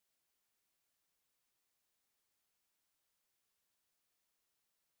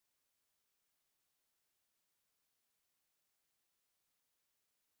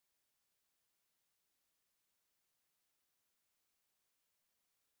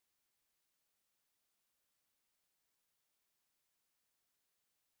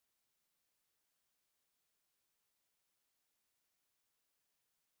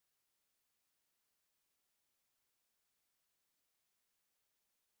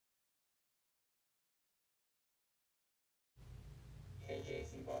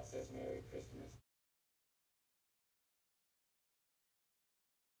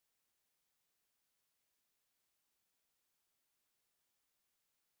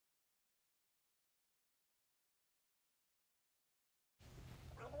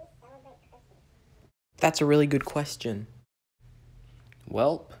That's a really good question.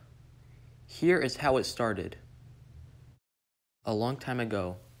 Well, here is how it started. A long time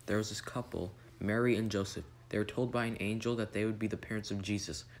ago, there was this couple, Mary and Joseph. They were told by an angel that they would be the parents of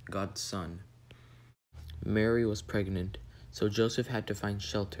Jesus, God's son. Mary was pregnant, so Joseph had to find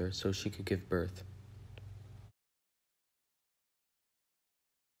shelter so she could give birth.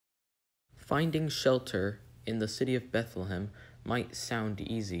 Finding shelter in the city of Bethlehem might sound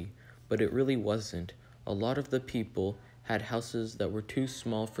easy, but it really wasn't. A lot of the people had houses that were too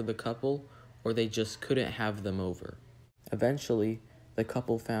small for the couple, or they just couldn't have them over. Eventually, the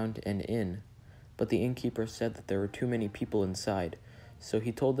couple found an inn, but the innkeeper said that there were too many people inside, so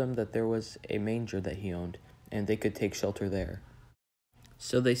he told them that there was a manger that he owned, and they could take shelter there.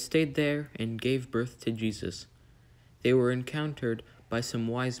 So they stayed there and gave birth to Jesus. They were encountered by some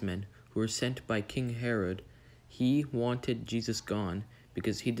wise men who were sent by King Herod. He wanted Jesus gone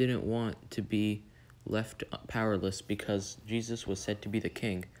because he didn't want to be left powerless because Jesus was said to be the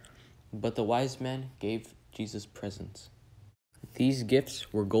king. But the wise men gave Jesus presents. These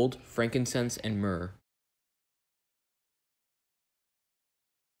gifts were gold, frankincense, and myrrh.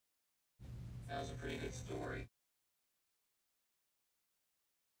 That was a pretty good story.